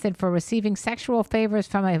arrested for receiving sexual favors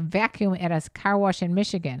from a vacuum at a car wash in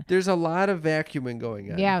Michigan. There's a lot of vacuuming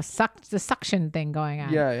going on. Yeah, the suction thing going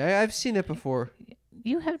on. Yeah, I've seen it before.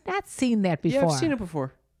 You have not seen that before. Yeah, I've seen it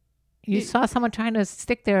before. You saw someone trying to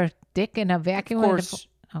stick their dick in a vacuum? Of course.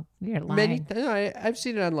 Oh, you're lying. I've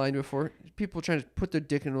seen it online before. People trying to put their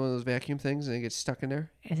dick in one of those vacuum things and they get stuck in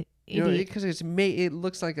there. Because it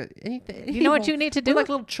looks like anything. You know what you need to do? Like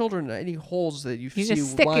little children, any holes that you see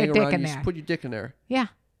just stick lying your dick around, in you there. just put your dick in there. Yeah.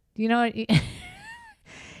 You know what? You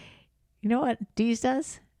know what Deez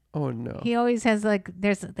does? Oh no. He always has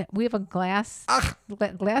we have a glass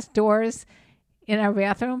doors in our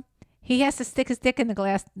bathroom. He has to stick his dick in the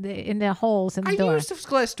holes in the door. I use those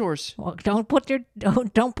glass doors. Well, don't put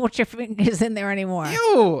your fingers in there anymore.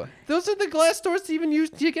 Ew! Those are the glass doors to even use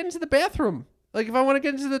to get into the bathroom. Like if I want to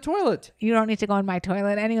get into the toilet. You don't need to go in my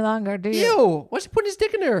toilet any longer, do you? Ew! What's he putting his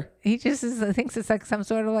dick in there? He just thinks it's like some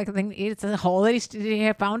sort of like a thing. It's a hole that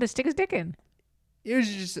he found to stick his dick in. He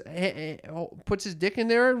just puts his dick in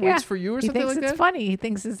there and waits for you or something like that? He thinks it's funny. He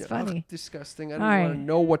thinks it's funny. Ugh, disgusting. I don't want to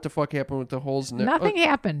know what the fuck happened with the holes in there. Nothing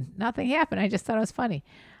happened. Nothing happened. I just thought it was funny.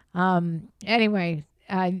 Anyway,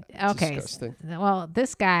 okay. Disgusting. Well,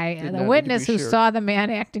 this guy, the witness who saw the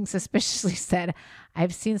man acting suspiciously said,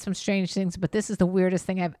 I've seen some strange things, but this is the weirdest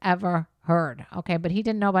thing I've ever heard. Okay, but he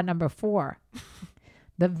didn't know about number 4.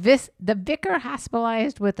 The vicar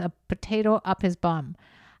hospitalized with a potato up his bum.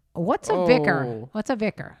 What's a vicar? What's a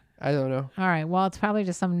vicar? I don't know. All right. Well, it's probably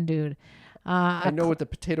just some dude. I know what the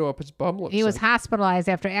potato up his bum looks like. He was hospitalized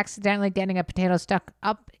after accidentally getting a potato stuck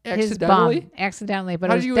up his bum. Accidentally,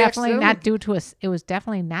 but it was definitely not due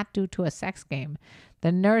to a sex game.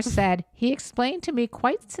 The nurse said, he explained to me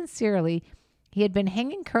quite sincerely he had been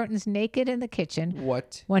hanging curtains naked in the kitchen.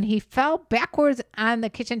 What? When he fell backwards on the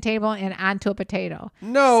kitchen table and onto a potato.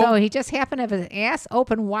 No. So he just happened to have his ass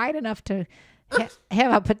open wide enough to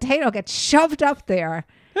have a potato get shoved up there.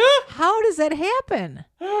 How does that happen?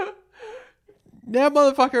 That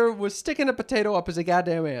motherfucker was sticking a potato up his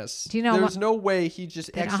goddamn ass. Do you know There's no way he just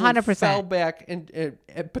actually 100%. fell back and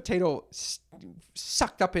a potato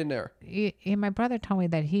sucked up in there. My brother told me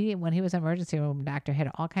that when he was an emergency room doctor, had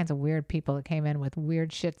all kinds of weird people that came in with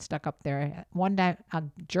weird shit stuck up there. One time, a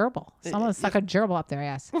gerbil. Someone stuck a gerbil up their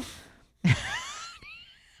ass.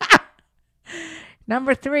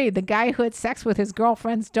 Number 3, the guy who had sex with his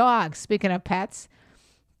girlfriend's dog. Speaking of pets,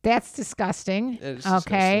 that's disgusting. It is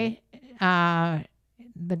okay.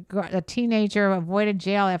 The teenager avoided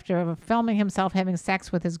jail after filming himself having sex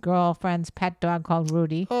with his girlfriend's pet dog called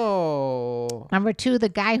Rudy. Oh. Number 2, the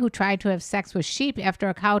guy who tried to have sex with sheep after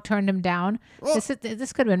a cow turned him down. Oh. This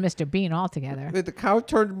could have been Mr. Bean altogether. The cow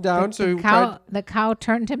turned him down, the cow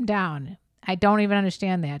turned him down. I don't even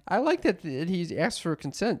understand that. I like that he's asked for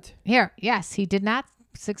consent. Yes, he did not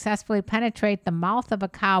successfully penetrate the mouth of a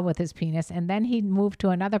cow with his penis, and then he moved to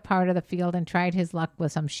another part of the field and tried his luck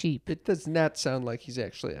with some sheep. It does not sound like he's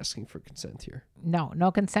actually asking for consent here.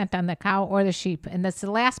 No consent on the cow or the sheep. And this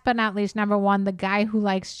last but not least, number 1, the guy who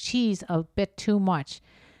likes cheese a bit too much.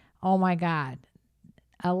 Oh my God.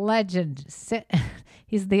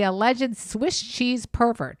 He's the alleged Swiss cheese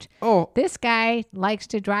pervert. Oh. This guy likes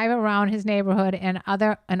to drive around his neighborhood and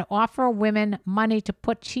offer women money to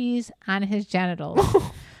put cheese on his genitals.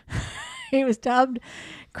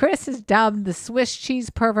 Chris is dubbed the Swiss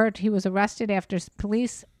cheese pervert. He was arrested after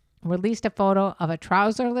police released a photo of a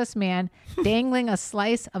trouserless man dangling a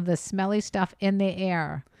slice of the smelly stuff in the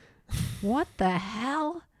air. What the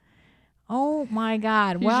hell? Oh my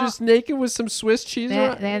God! He's just naked with some Swiss cheese.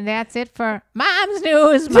 And that's it for Mom's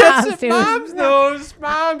News.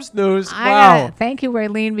 Mom's News. Wow! Thank you,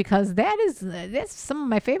 Raylene, because that's some of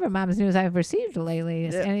my favorite Mom's News I've received lately.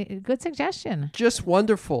 And good suggestion. Just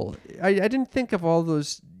wonderful. I didn't think of all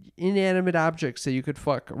those inanimate objects that you could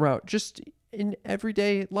fuck around just in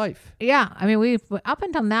everyday life. Yeah, I mean, up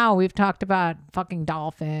until now we've talked about fucking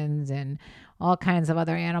dolphins and all kinds of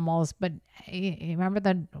other animals, but you remember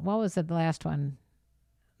what was the last one?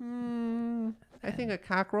 I think a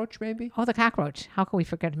cockroach, maybe. Oh, the cockroach. How can we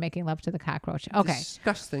forget making love to the cockroach? Okay.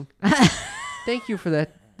 Disgusting. Thank you for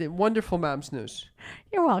that wonderful Mom's News.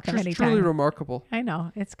 You're welcome. It's truly remarkable. I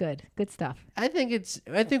know. It's good. Good stuff. I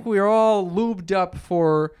think we're all lubed up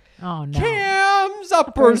for Oh no. Cam's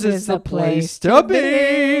Uppers is the place to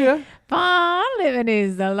be. Fun living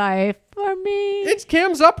is the life for me. It's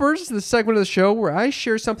Cam's Uppers, the segment of the show where I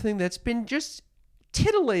share something that's been just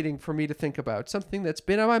titillating for me to think about. Something that's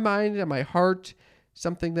been on my mind and my heart.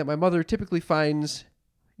 Something that my mother typically finds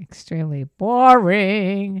Extremely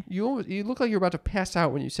boring. You look like you're about to pass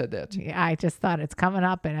out when you said that. Yeah, I just thought it's coming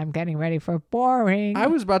up and I'm getting ready for boring. I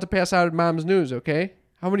was about to pass out at Mom's News, okay?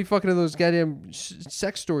 How many fucking of those goddamn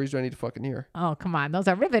sex stories do I need to fucking hear? Oh, come on. Those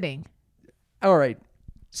are riveting. All right.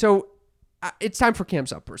 So it's time for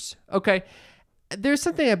Cam's Uppers, okay? There's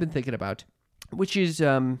something I've been thinking about, which is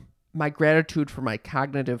my gratitude for my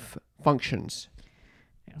cognitive functions.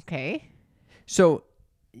 Okay. So,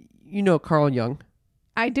 you know Carl Jung,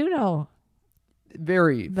 I do know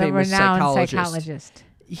very the famous renowned psychologist.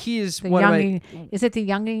 He is The one of Jungian, my... is it the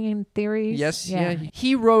Jungian theories? Yes, yeah.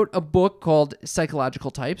 He wrote a book called Psychological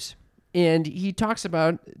Types, and he talks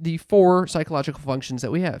about the 4 psychological functions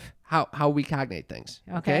that we have, how we cognate things.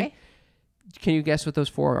 Okay. Can you guess what those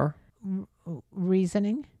 4 are?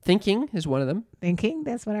 Reasoning, Thinking is one of them. thinking.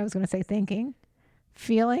 That's what I was going to say. Thinking,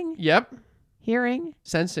 feeling, Yep. hearing,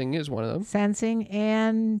 Sensing is one of them. sensing,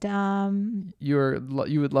 and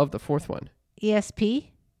You would love the 4th one. ESP,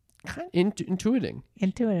 Intuiting.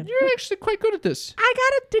 intuitive. You're actually quite good at this. I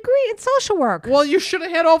got a degree in social work. Well, you should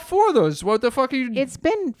have had all 4 of those. What the fuck are you... It's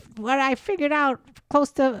been what I figured out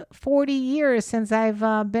close to 40 years since I've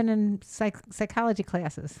been in psychology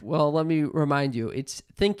classes. Well, let me remind you. It's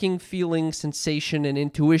thinking, feeling, sensation, and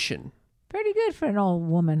intuition. Pretty good for an old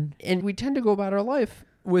woman. And we tend to go about our life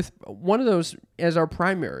with one of those as our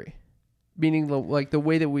primary, meaning the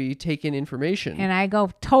way that we take in information. And I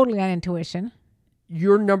go totally on intuition.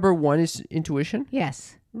 Your number 1 is intuition?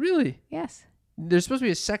 Yes. Really? Yes. There's supposed to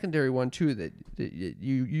be a secondary one too that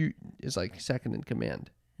you is like second in command.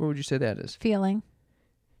 What would you say that is? Feeling.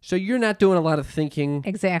 So you're not doing a lot of thinking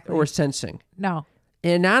Exactly. or sensing. No.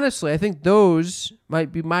 And honestly, I think those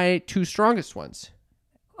might be my 2 strongest ones.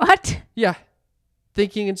 What? Yeah.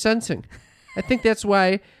 Thinking and sensing. I think that's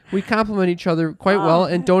why we complement each other quite well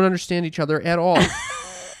and don't understand each other at all.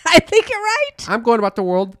 I think you're right. I'm going about the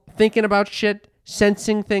world, thinking about shit,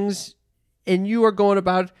 sensing things, and you are going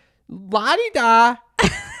about la-di-da,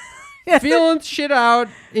 feeling shit out,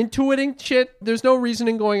 intuiting shit. There's no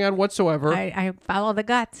reasoning going on whatsoever. I follow the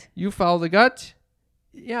gut. You follow the gut.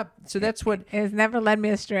 Yeah, so that's what... It's never led me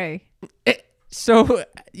astray. So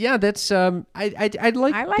yeah, that's I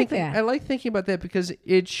like I like that. I like thinking about that because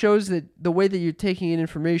it shows that the way that you're taking in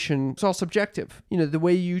information, it's all subjective. You know, the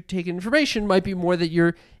way you take in information might be more that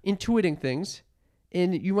you're intuiting things,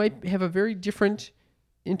 and you might have a very different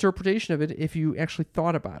interpretation of it if you actually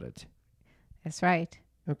thought about it. That's right.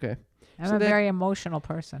 Okay, I'm So a that- very emotional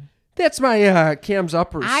person. that's my Cam's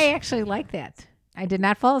Uppers. I actually like that. I did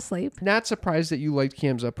not fall asleep. Not surprised that you liked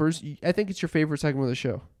Cam's Uppers. I think it's your favorite segment of the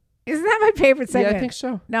show. Isn't that my favorite segment? Yeah, I think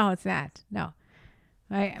so. No, it's not. No.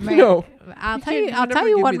 My, No. I'll You tell you. can't- I'll you tell never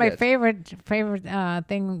you give what me my that. favorite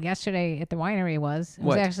thing yesterday at the winery was. It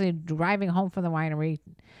was What? actually driving home from the winery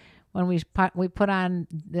when we put on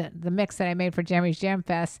the mix that I made for Jeremy's Jam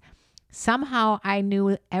Fest. Somehow I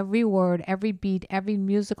knew every word, every beat, every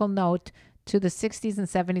musical note to the 60s and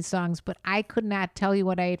 70s songs, but I could not tell you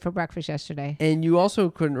what I ate for breakfast yesterday. And you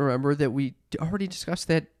also couldn't remember that we already discussed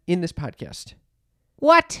that in this podcast.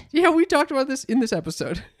 What? Yeah, we talked about this in this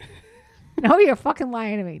episode. No, you're fucking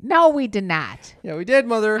lying to me. No, we did not. Yeah, we did,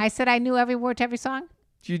 Mother. I said I knew every word to every song.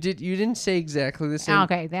 You didn't say exactly the same.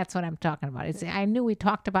 Okay, that's what I'm talking about. I knew we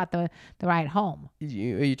talked about the ride home,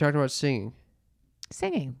 You talked about singing.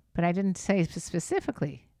 singing, but I didn't say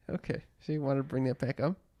specifically. Okay, so you want to bring that back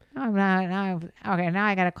up? No, I'm not. No, okay, now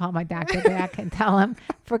I got to call my doctor back and tell him,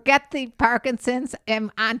 forget the Parkinson's,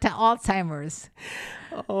 I'm on to Alzheimer's.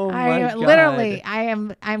 Oh I am literally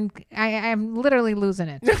losing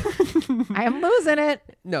it. I am losing it.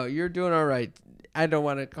 No, you're doing all right. I don't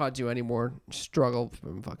want to cause you any more struggle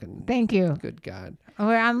from fucking. Thank you. Good God.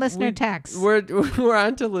 We're on listener text. We're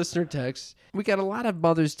on to listener texts. We got a lot of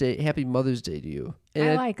Mother's Day. Happy Mother's Day to you.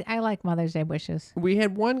 And I like Mother's Day wishes. we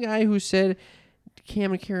had one guy who said,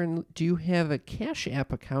 Cam and Karen, do you have a Cash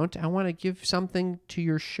App account? I want to give something to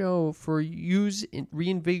your show for use in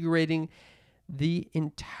reinvigorating the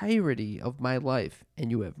entirety of my life.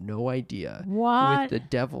 And you have no idea. What? With the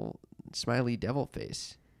devil, smiley devil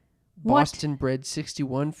face. What? Boston bred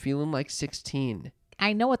 61, feeling like 16.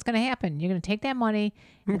 I know what's going to happen. You're going to take that money.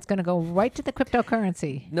 It's going to go right to the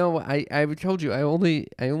cryptocurrency. No, I told you I only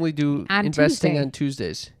do On investing Tuesday. on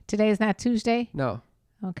Tuesdays. Today is not Tuesday? No.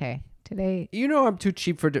 Okay. Today. You know I'm too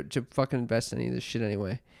cheap to fucking invest in any of this shit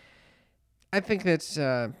anyway. I think that's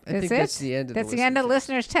that's the end of That's the the end of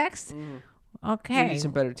listener listeners' text? text. Okay. We need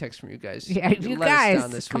some better text from you guys. Yeah, you Let us down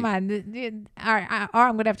guys, this come week. on. Or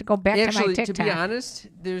I'm going to have to go back to my Actually, TikTok. to be honest,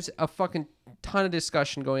 there's a fucking ton of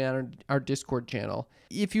discussion going on in our Discord channel.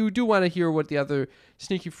 If you do want to hear what the other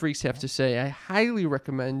sneaky freaks have to say, I highly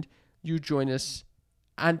recommend you join us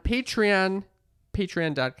on Patreon,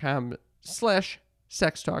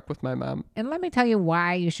 patreon.com/Sex Talk with My Mom. And let me tell you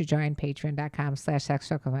why you should join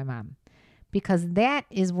patreon.com/sextalkwithmymom. Because that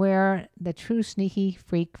is where the true sneaky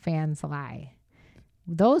freak fans lie.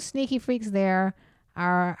 Those sneaky freaks there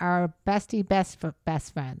are our best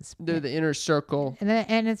friends. They're the inner circle.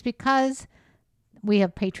 And it's because we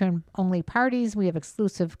have patron-only parties. We have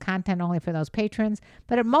exclusive content only for those patrons.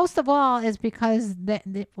 But most of all is because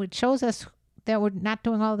it shows us that we're not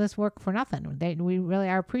doing all this work for nothing. We really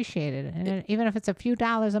are appreciated. And even if it's a few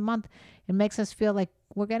dollars a month, it makes us feel like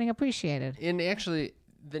we're getting appreciated. And actually,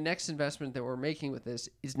 the next investment that we're making with this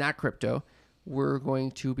is not crypto. We're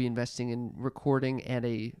going to be investing in recording at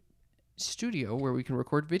a studio where we can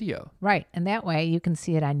record video. Right. And that way you can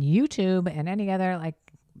see it on YouTube and any other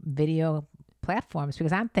video platforms,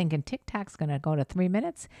 because I'm thinking TikTok's going to go to 3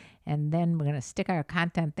 minutes and then we're going to stick our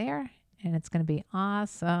content there and it's going to be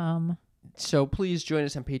awesome. So please join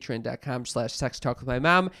us on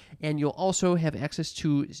patreon.com/sextalkwithmymom, and you'll also have access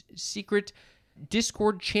to secret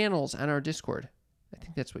Discord channels on our Discord. I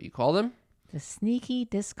think that's what you call them. The sneaky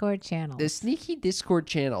Discord channels. The sneaky Discord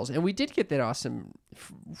channels. And we did get that awesome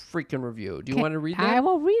freaking review. Do you want to read that? I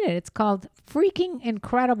will read it. It's called Freaking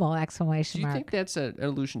Incredible! Do you mark. think that's an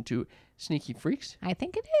allusion to sneaky freaks? I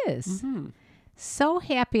think it is. Mm-hmm. So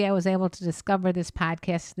happy I was able to discover this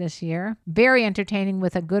podcast this year. Very entertaining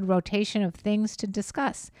with a good rotation of things to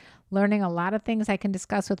discuss. Learning a lot of things I can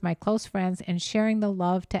discuss with my close friends and sharing the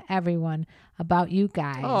love to everyone about you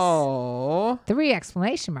guys. Oh. 3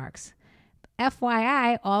 exclamation marks.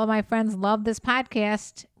 FYI, all of my friends love this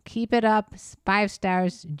podcast. Keep it up. 5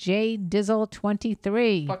 stars. J Dizzle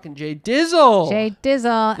 23. Fucking Jay Dizzle. J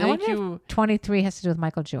Dizzle. Thank I wonder you. if 23 has to do with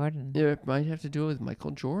Michael Jordan. It might have to do with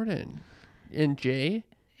Michael Jordan. And Jay?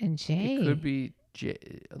 And Jay. It could be Jay,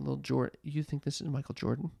 a little Jordan. You think this is Michael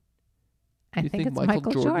Jordan? I You think it's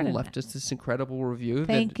Michael Jordan Jordan. left us this incredible review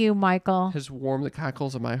Thank that you, Michael. has warmed the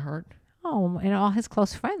cockles of my heart? Oh, and all his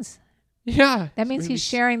close friends. Yeah. That means he's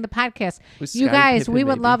sharing the podcast. with You Scottie guys, Pippen, we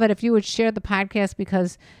would maybe. love it if you would share the podcast,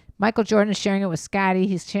 because Michael Jordan is sharing it with Scotty.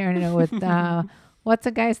 He's sharing it with, what's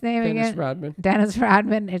the guy's name Dennis again? Rodman. Dennis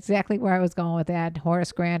Rodman. Exactly where I was going with that.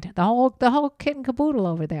 Horace Grant. The whole kit and caboodle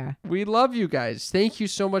over there. We love you guys. Thank you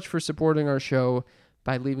so much for supporting our show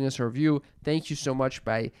by leaving us a review. Thank you so much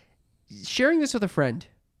by sharing this with a friend.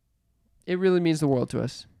 It really means the world to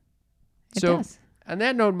us. It So, does. on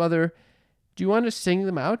that note, Mother, do you want to sing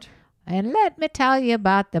them out? And let me tell you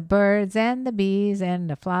about the birds and the bees and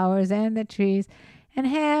the flowers and the trees and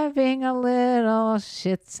having a little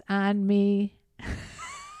shits on me.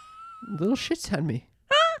 Little shits on me.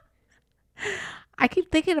 I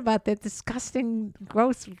keep thinking about that disgusting,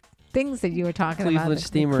 gross things that you were talking about. Cleveland The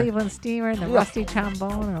Steamer. Cleveland Steamer and the Ugh. Rusty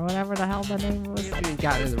Trombone or whatever the hell the name was. We haven't even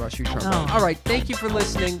gotten into the Rusty Trombone. Oh. All right. Thank you for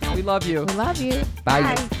listening. We love you. We love you.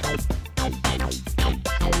 Bye.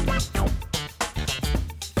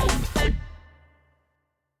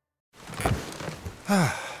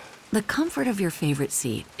 The comfort of your favorite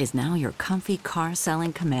seat is now your comfy car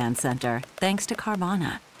selling command center, thanks to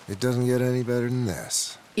Carvana. It doesn't get any better than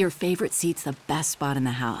this. Your favorite seat's the best spot in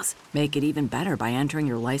the house. Make it even better by entering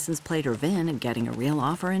your license plate or VIN and getting a real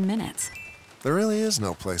offer in minutes. There really is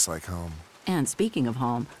no place like home. And speaking of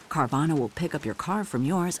home, Carvana will pick up your car from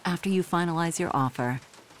yours after you finalize your offer.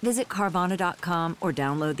 Visit Carvana.com or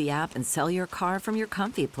download the app and sell your car from your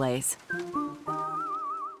comfy place.